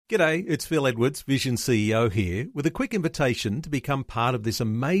G'day, it's Phil Edwards, Vision CEO here, with a quick invitation to become part of this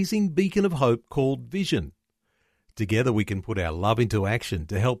amazing beacon of hope called Vision. Together we can put our love into action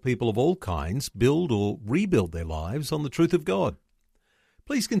to help people of all kinds build or rebuild their lives on the truth of God.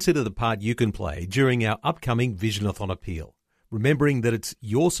 Please consider the part you can play during our upcoming Visionathon appeal, remembering that it's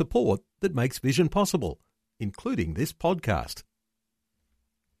your support that makes Vision possible, including this podcast.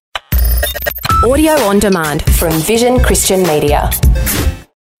 Audio on demand from Vision Christian Media.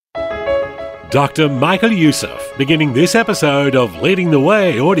 Dr. Michael Youssef, beginning this episode of Leading the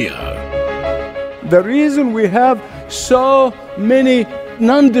Way Audio. The reason we have so many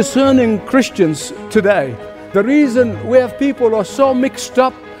non-discerning Christians today, the reason we have people who are so mixed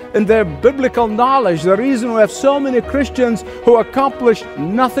up in their biblical knowledge, the reason we have so many Christians who accomplish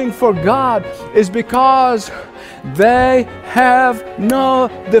nothing for God is because they have no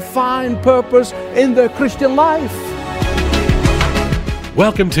defined purpose in their Christian life.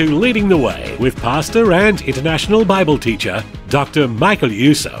 Welcome to Leading the Way with pastor and international Bible teacher, Dr. Michael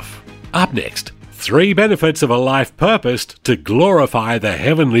Youssef. Up next, 3 benefits of a life purposed to glorify the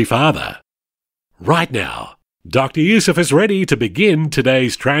Heavenly Father. Right now, Dr. Youssef is ready to begin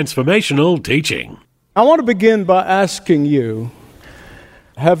today's transformational teaching. I want to begin by asking you,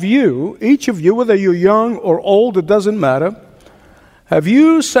 have you, each of you, whether you're young or old, it doesn't matter, have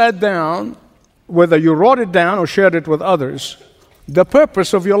you sat down, whether you wrote it down or shared it with others, the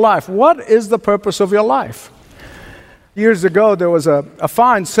purpose of your life? What is the purpose of your life? Years ago, there was a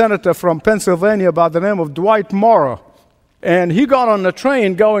fine senator from Pennsylvania by the name of Dwight Morrow. And he got on a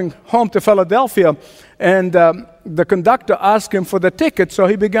train going home to Philadelphia, and the conductor asked him for the ticket, so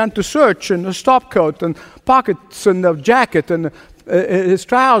he began to search in the stopcoat and pockets and the jacket and his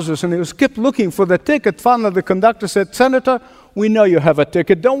trousers, and he kept looking for the ticket. Finally, the conductor said, "Senator, we know you have a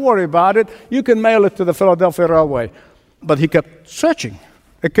ticket. Don't worry about it. You can mail it to the Philadelphia Railway." But he kept searching.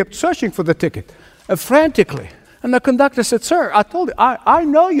 He kept searching for the ticket, frantically. And the conductor said, "Sir, I told you, I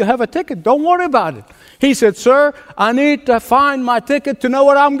know you have a ticket. Don't worry about it." He said, "Sir, I need to find my ticket to know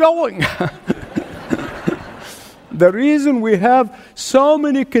where I'm going." The reason we have so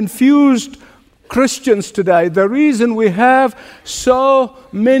many confused Christians today, the reason we have so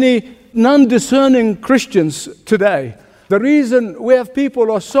many non-discerning Christians today, the reason we have people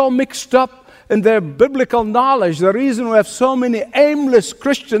who are so mixed up in their biblical knowledge, the reason we have so many aimless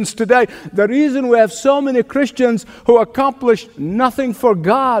Christians today, the reason we have so many Christians who accomplish nothing for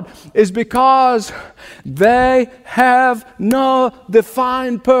God is because they have no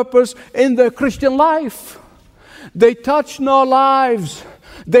defined purpose in their Christian life. They touch no lives.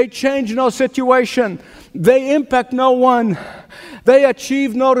 They change no situation. They impact no one. They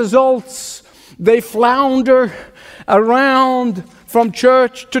achieve no results. They flounder around from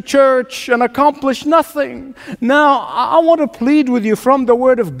church to church and accomplish nothing. Now, I want to plead with you from the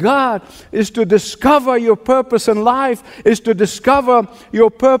Word of God is to discover your purpose in life, is to discover your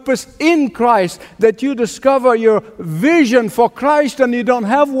purpose in Christ, that you discover your vision for Christ and you don't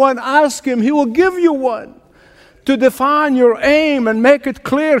have one, ask Him. He will give you one. To define your aim and make it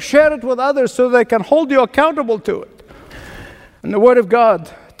clear, share it with others so they can hold you accountable to it. And the Word of God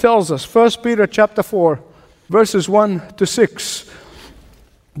tells us, 1 Peter chapter 4, verses 1 to 6,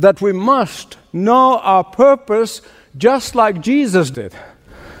 that we must know our purpose just like Jesus did.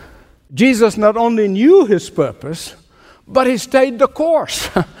 Jesus not only knew His purpose, but He stayed the course.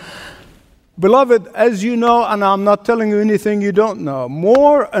 Beloved, as you know, and I'm not telling you anything you don't know,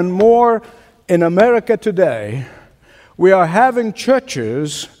 more and more in America today, we are having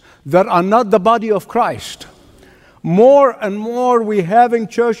churches that are not the body of Christ. More and more we're having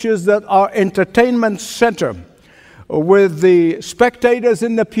churches that are entertainment center, with the spectators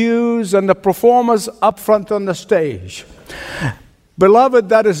in the pews and the performers up front on the stage. Beloved,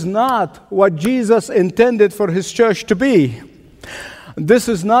 that is not what Jesus intended for His church to be. This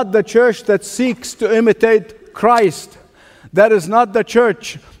is not the church that seeks to imitate Christ. That is not the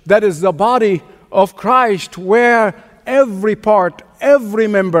church that is the body of Christ, where every part, every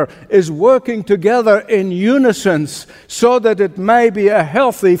member is working together in unison so that it may be a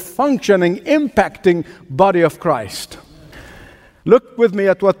healthy, functioning, impacting body of Christ. Look with me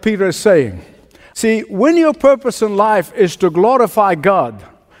at what Peter is saying. See, when your purpose in life is to glorify God,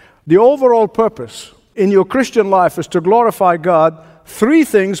 the overall purpose in your Christian life is to glorify God, 3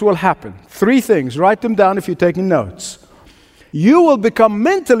 things will happen. 3 things. Write them down if you're taking notes. You will become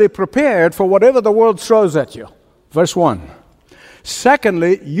mentally prepared for whatever the world throws at you. Verse 1.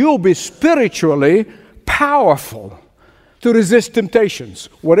 Secondly, you'll be spiritually powerful to resist temptations,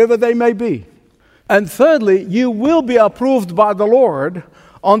 whatever they may be. And thirdly, you will be approved by the Lord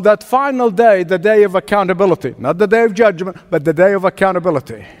on that final day, the day of accountability. Not the day of judgment, but the day of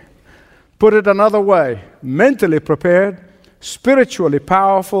accountability. Put it another way, mentally prepared, spiritually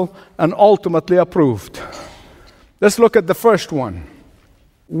powerful, and ultimately approved. Let's look at the first one.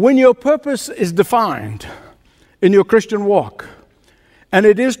 When your purpose is defined in your Christian walk, and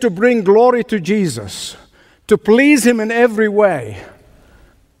it is to bring glory to Jesus, to please Him in every way,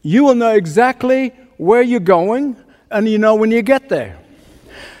 you will know exactly where you're going, and you know when you get there.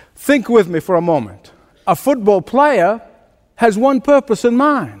 Think with me for a moment. A football player has one purpose in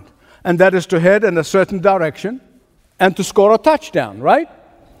mind, and that is to head in a certain direction and to score a touchdown, right?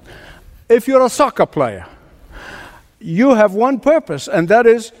 If you're a soccer player, you have one purpose, and that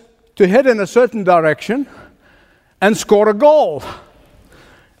is to head in a certain direction and score a goal.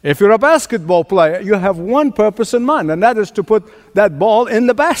 If you're a basketball player, you have one purpose in mind, and that is to put that ball in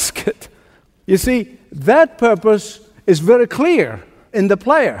the basket. You see, that purpose is very clear in the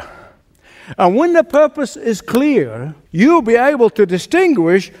player. And when the purpose is clear, you'll be able to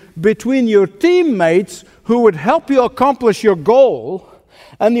distinguish between your teammates who would help you accomplish your goal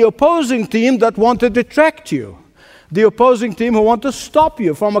and the opposing team that want to detract you, the opposing team who want to stop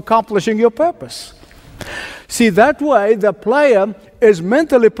you from accomplishing your purpose. See, that way the player is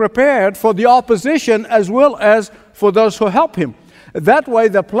mentally prepared for the opposition as well as for those who help him. That way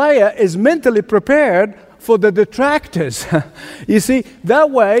the player is mentally prepared for the detractors. You see,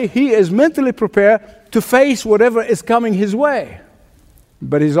 that way he is mentally prepared to face whatever is coming his way.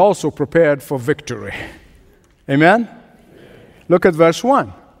 But he's also prepared for victory. Amen? Look at verse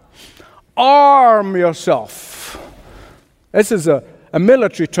 1. Arm yourself. This is a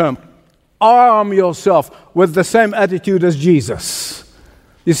military term. Arm yourself with the same attitude as Jesus.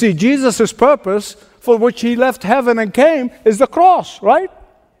 You see, Jesus' purpose for which He left heaven and came is the cross, right?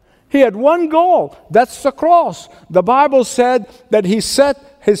 He had one goal. That's the cross. The Bible said that He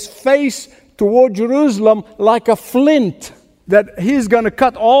set His face toward Jerusalem like a flint, that He's going to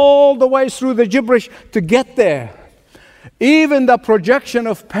cut all the way through the gibberish to get there. Even the projection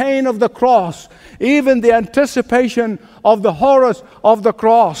of pain of the cross, even the anticipation of the horrors of the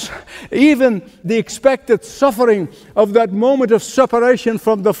cross, even the expected suffering of that moment of separation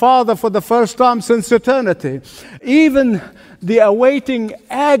from the Father for the first time since eternity, even the awaiting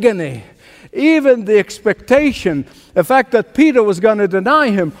agony, even the expectation, the fact that Peter was going to deny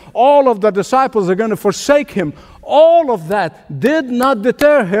Him, all of the disciples are going to forsake Him, all of that did not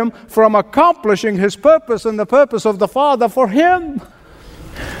deter Him from accomplishing His purpose and the purpose of the Father for Him.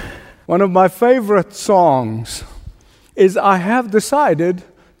 One of my favorite songs is I Have Decided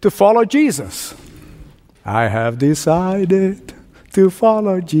to Follow Jesus. I have decided to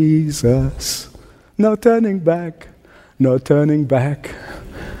follow Jesus. No turning back, no turning back.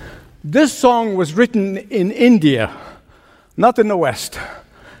 This song was written in India, not in the West.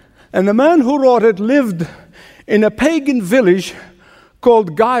 And the man who wrote it lived in a pagan village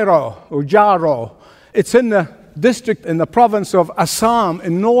called Gairo or Jaro. It's in the district in the province of Assam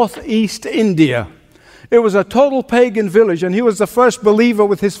in northeast India. It was a total pagan village, and he was the first believer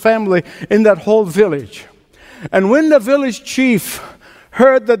with his family in that whole village. And when the village chief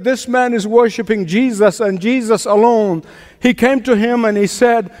heard that this man is worshiping Jesus and Jesus alone, he came to him and he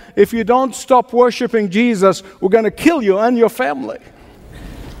said, if you don't stop worshiping Jesus, we're going to kill you and your family.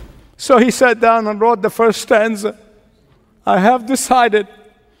 So he sat down and wrote the first stanza. I have decided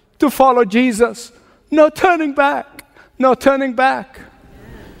to follow Jesus. No turning back, no turning back.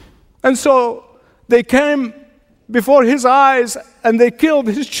 And so they came before his eyes and they killed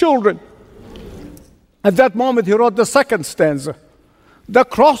his children. At that moment he wrote the second stanza. The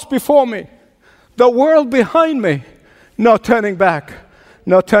cross before me, the world behind me, no turning back,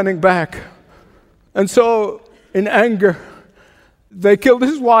 no turning back. And so in anger, they killed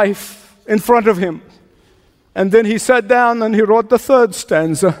his wife in front of him. And then he sat down and he wrote the third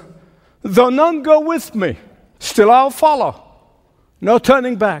stanza. Though none go with me, still I'll follow. No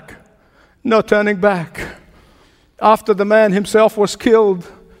turning back, no turning back. After the man himself was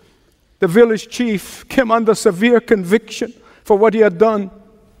killed, the village chief came under severe conviction for what he had done.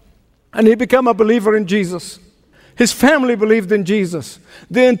 And he became a believer in Jesus. His family believed in Jesus.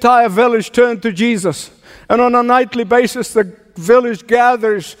 The entire village turned to Jesus. And on a nightly basis, the village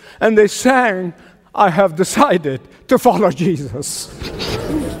gathers and they sang, I have decided to follow Jesus.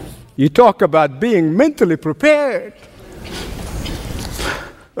 You talk about being mentally prepared,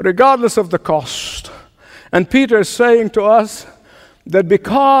 regardless of the cost. And Peter is saying to us that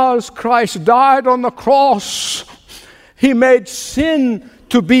because Christ died on the cross, He made sin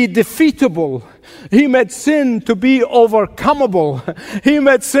to be defeatable. He made sin to be overcomable. He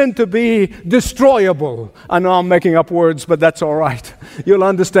made sin to be destroyable. I know I'm making up words, but that's all right. You'll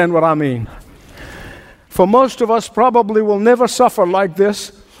understand what I mean. For most of us probably will never suffer like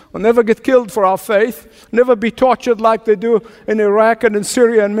this, will never get killed for our faith, never be tortured like they do in Iraq and in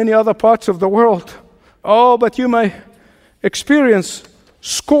Syria and many other parts of the world. Oh, but you may experience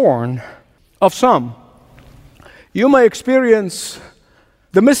scorn of some. You may experience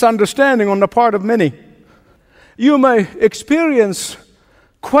the misunderstanding on the part of many. You may experience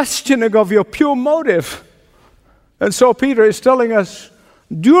questioning of your pure motive. And so Peter is telling us,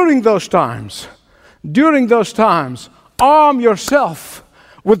 during those times, arm yourself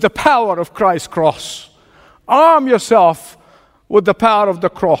with the power of Christ's cross. Arm yourself with the power of the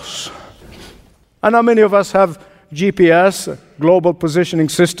cross. I know many of us have GPS, a global positioning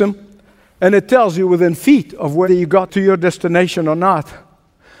system, and it tells you within feet of whether you got to your destination or not.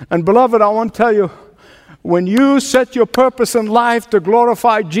 And beloved, I want to tell you, when you set your purpose in life to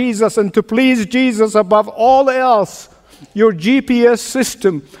glorify Jesus and to please Jesus above all else, your GPS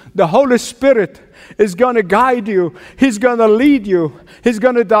system, the Holy Spirit, is going to guide you. He's going to lead you. He's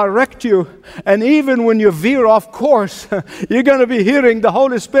going to direct you. And even when you veer off course, you're going to be hearing the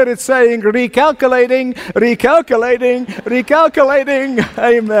Holy Spirit saying, recalculating, recalculating, recalculating.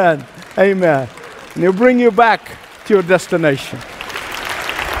 Amen. Amen. And he'll bring you back to your destination.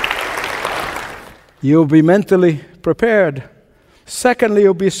 You'll be mentally prepared. Secondly,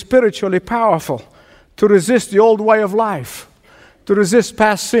 you'll be spiritually powerful to resist the old way of life, to resist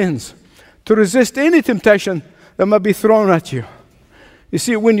past sins, to resist any temptation that might be thrown at you. You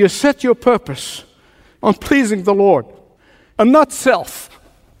see, when you set your purpose on pleasing the Lord, and not self,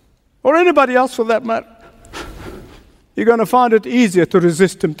 or anybody else for that matter, you're going to find it easier to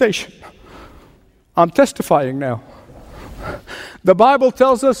resist temptation. I'm testifying now. The Bible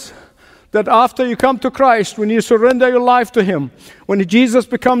tells us that after you come to Christ, when you surrender your life to Him, when Jesus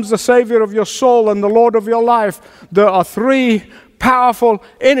becomes the Savior of your soul and the Lord of your life, there are three powerful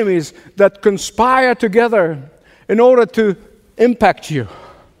enemies that conspire together in order to impact you.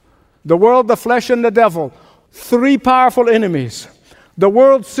 The world, the flesh, and the devil. Three powerful enemies. The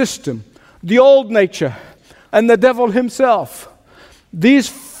world system, the old nature, and the devil himself. These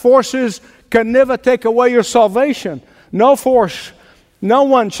forces can never take away your salvation. No force, no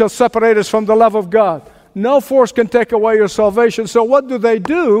one shall separate us from the love of God. No force can take away your salvation. So what do? They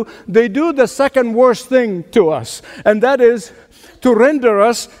do the second worst thing to us, and that is to render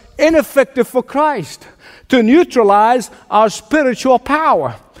us ineffective for Christ, to neutralize our spiritual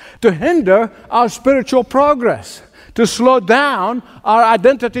power, to hinder our spiritual progress, to slow down our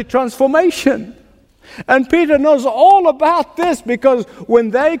identity transformation. And Peter knows all about this, because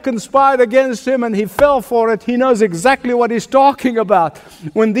when they conspired against him and he fell for it, he knows exactly what he's talking about.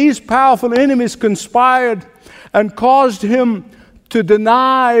 When these powerful enemies conspired and caused him to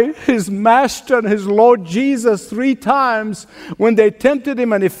deny his master and his Lord Jesus 3 times, when they tempted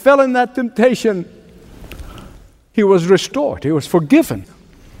him and he fell in that temptation, he was restored. He was forgiven.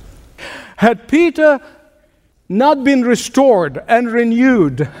 Had Peter not been restored and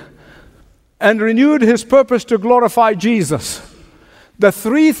renewed his purpose to glorify Jesus, the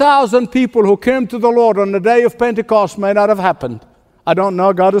 3,000 people who came to the Lord on the day of Pentecost may not have happened. I don't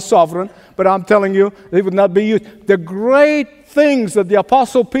know, God is sovereign, but I'm telling you, they would not be used. The great things that the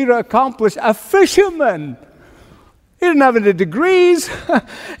Apostle Peter accomplished, a fisherman. He didn't have any degrees.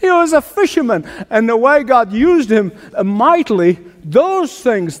 He was a fisherman. And the way God used him mightily, those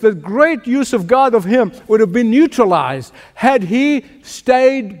things, the great use of God of him, would have been neutralized had he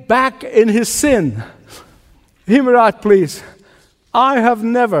stayed back in his sin. Hear me right, please. I have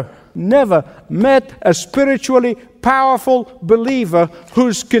never met a spiritually powerful believer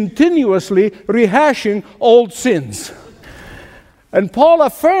who's continuously rehashing old sins. And Paul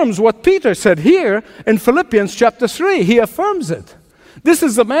affirms what Peter said here in Philippians chapter 3. He affirms it. This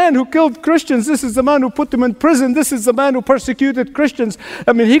is the man who killed Christians. This is the man who put them in prison. This is the man who persecuted Christians.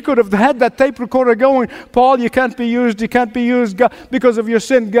 I mean, he could have had that tape recorder going, Paul, you can't be used. You can't be used. God, because of your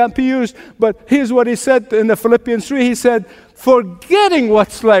sin, can't be used. But here's what he said in the Philippians 3. He said, forgetting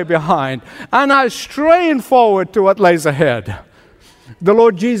what's lay behind, and I strain forward to what lays ahead. The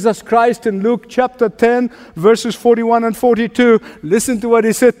Lord Jesus Christ in Luke chapter 10, verses 41 and 42, listen to what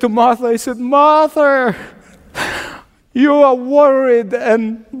he said to Martha. He said, Martha, you are worried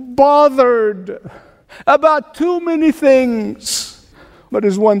and bothered about too many things. But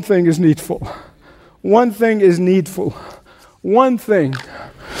there's one thing is needful. One thing is needful. One thing.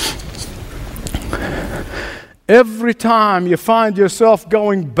 Every time you find yourself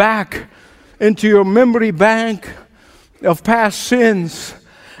going back into your memory bank of past sins,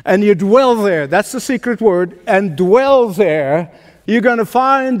 and you dwell there, that's the secret word, and dwell there, you're going to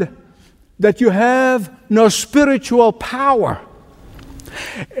find that you have no spiritual power.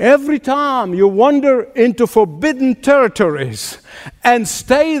 Every time you wander into forbidden territories and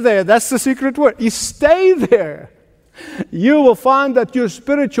stay there, that's the secret word, you stay there, you will find that your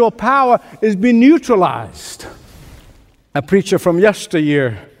spiritual power is being neutralized. A preacher from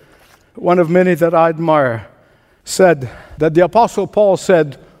yesteryear, one of many that I admire, said that the Apostle Paul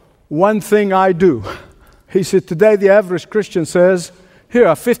said, "One thing I do." He said, today the average Christian says, "Here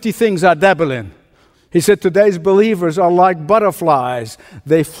are 50 things I dabble in." He said, today's believers are like butterflies.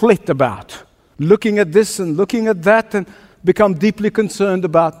 They flit about, looking at this and looking at that, and become deeply concerned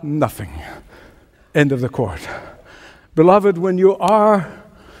about nothing. End of the quote. Beloved, when you are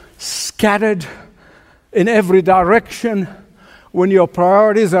scattered in every direction, when your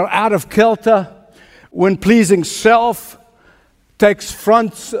priorities are out of kilter, when pleasing self takes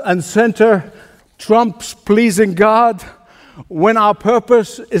front and center, trumps pleasing God, when our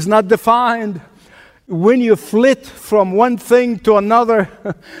purpose is not defined, when you flit from one thing to another,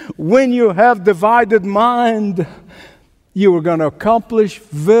 when you have divided mind, you are going to accomplish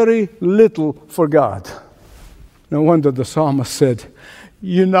very little for God. No wonder the psalmist said,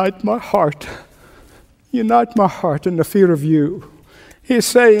 unite my heart in the fear of you. He's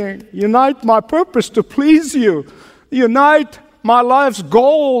saying, unite my purpose to please you. Unite my life's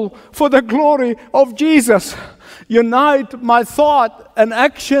goal for the glory of Jesus. Unite my thought and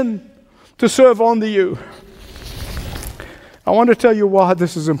action to serve only you. I want to tell you why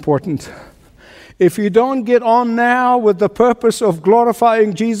this is important. If you don't get on now with the purpose of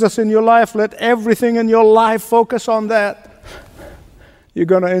glorifying Jesus in your life, let everything in your life focus on that, you're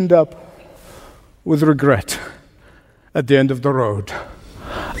going to end up with regret at the end of the road.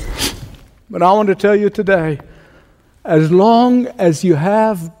 But I want to tell you today, as long as you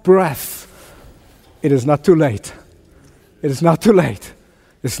have breath, it is not too late. It is not too late.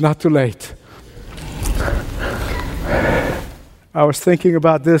 It's not too late. I was thinking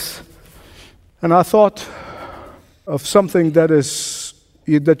about this, and I thought of something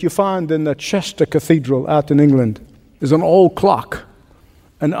that you find in the Chester Cathedral out in England. There's an old clock,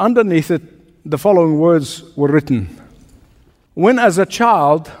 and underneath it, the following words were written. When as a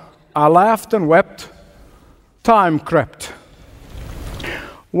child I laughed and wept, time crept.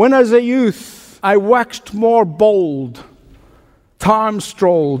 When as a youth I waxed more bold, time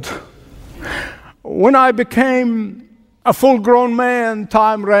strolled. When I became a full-grown man,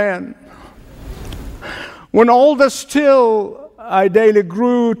 time ran. When older still I daily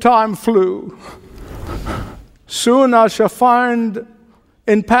grew, time flew. Soon I shall find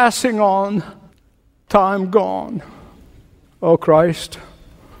in passing on, time gone. O Christ,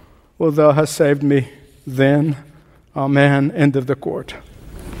 well, thou hast saved me then. Amen. End of the quote.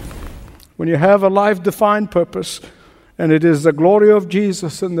 When you have a life-defined purpose, and it is the glory of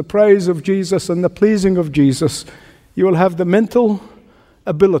Jesus and the praise of Jesus and the pleasing of Jesus, you will have the mental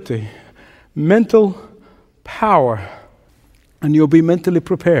ability, mental power, and you'll be mentally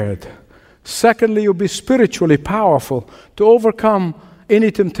prepared. Secondly, you'll be spiritually powerful to overcome any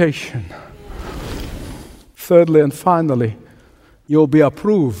temptation. Thirdly and finally, you'll be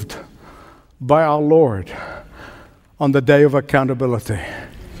approved by our Lord on the day of accountability.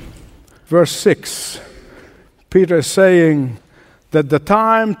 Verse 6, Peter is saying that the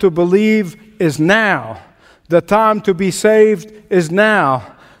time to believe is now. The time to be saved is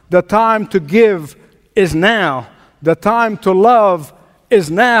now. The time to give is now. The time to love is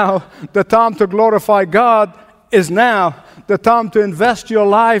now. The time to glorify God is now. The time to invest your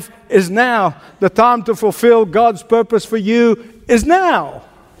life is now. The time to fulfill God's purpose for you is now.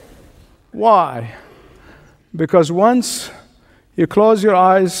 Why? Because once you close your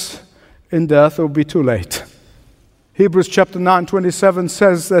eyes in death, it will be too late. Hebrews chapter 9:27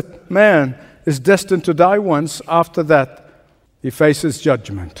 says that man is destined to die once. After that, he faces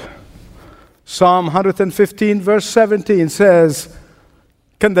judgment. Psalm 115 verse 17 says,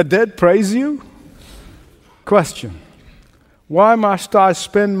 can the dead praise you? Question. Why must I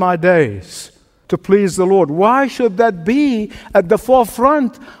spend my days to please the Lord? Why should that be at the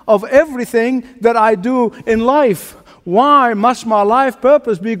forefront of everything that I do in life? Why must my life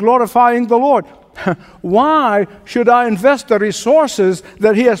purpose be glorifying the Lord? Why should I invest the resources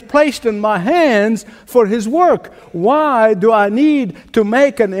that He has placed in my hands for His work? Why do I need to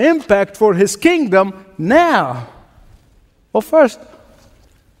make an impact for His kingdom now? Well, first,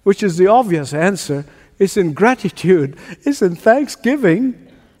 which is the obvious answer, is in gratitude, is in thanksgiving,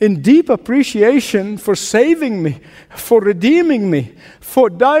 in deep appreciation for saving me, for redeeming me, for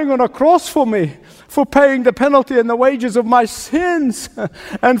dying on a cross for me, for paying the penalty and the wages of my sins,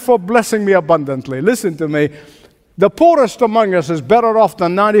 and for blessing me abundantly. Listen to me. The poorest among us is better off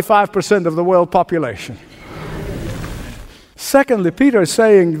than 95% of the world population. Secondly, Peter is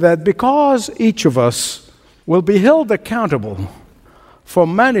saying that because each of us will be held accountable for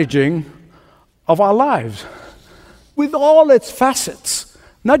managing of our lives with all its facets,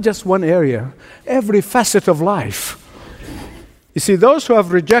 not just one area, every facet of life. You see, those who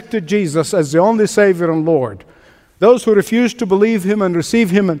have rejected Jesus as the only Savior and Lord, those who refuse to believe Him and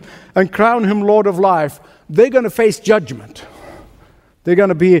receive Him and crown Him Lord of life, they're going to face judgment. They're going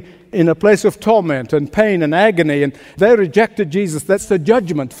to be in a place of torment and pain and agony, and they rejected Jesus. That's the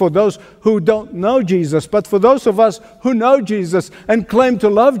judgment for those who don't know Jesus. But for those of us who know Jesus and claim to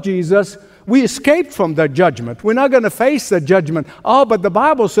love Jesus, we escaped from that judgment. We're not going to face that judgment. Oh, but the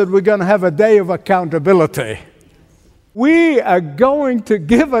Bible said we're going to have a day of accountability. We are going to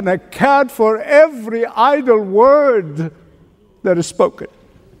give an account for every idle word that is spoken.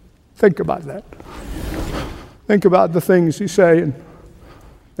 Think about that. Think about the things you say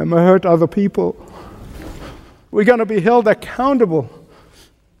that may hurt other people. We're going to be held accountable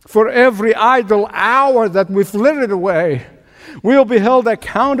for every idle hour that we've littered away. We'll be held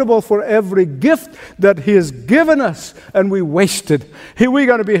accountable for every gift that He has given us and we wasted. We're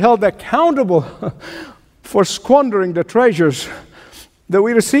going to be held accountable for squandering the treasures that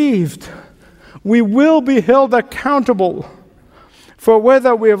we received. We will be held accountable for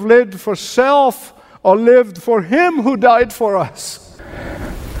whether we have lived for self or lived for Him who died for us.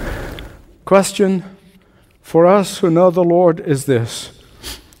 Question for us who know the Lord is this,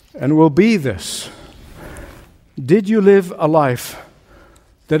 and will be this: did you live a life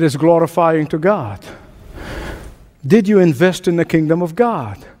that is glorifying to God? Did you invest in the kingdom of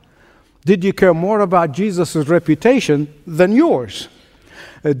God? Did you care more about Jesus' reputation than yours?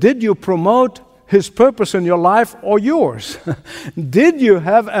 Did you promote His purpose in your life or yours? Did you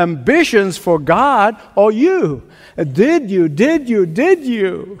have ambitions for God or you? Did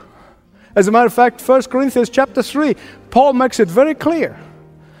you? As a matter of fact, 1 Corinthians chapter 3, Paul makes it very clear.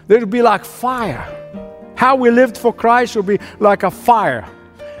 There will be like fire. How we lived for Christ will be like a fire.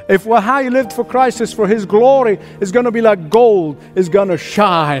 If how you lived for Christ is for His glory, it's going to be like gold. It's going to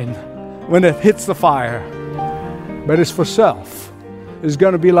shine when it hits the fire. But it's for self. It's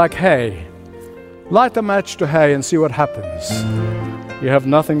going to be like hay. Light a match to hay and see what happens. You have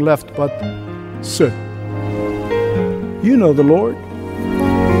nothing left but soot. You know the Lord.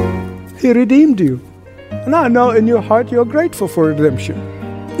 He redeemed you. And I know in your heart you're grateful for redemption.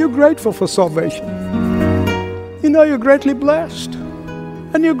 You're grateful for salvation. You know you're greatly blessed.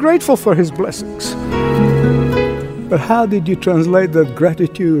 And you're grateful for His blessings. But how did you translate that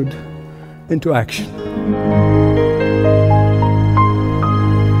gratitude into action?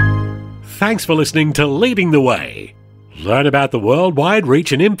 Thanks for listening to Leading the Way. Learn about the worldwide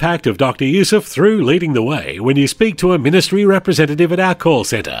reach and impact of Dr. Youssef through Leading the Way when you speak to a ministry representative at our call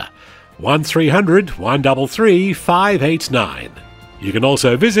centre, 1300 133 589. You can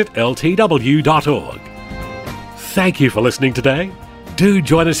also visit ltw.org. Thank you for listening today. Do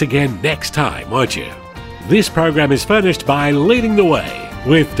join us again next time, won't you? This program is furnished by Leading the Way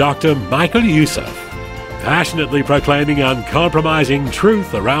with Dr. Michael Youssef, passionately proclaiming uncompromising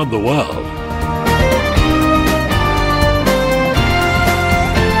truth around the world.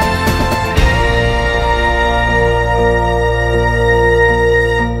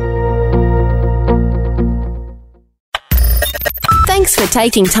 Thanks for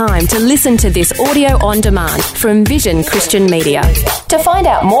taking time to listen to this audio on demand from Vision Christian Media. To find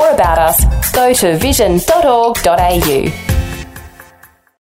out more about us, go to vision.org.au.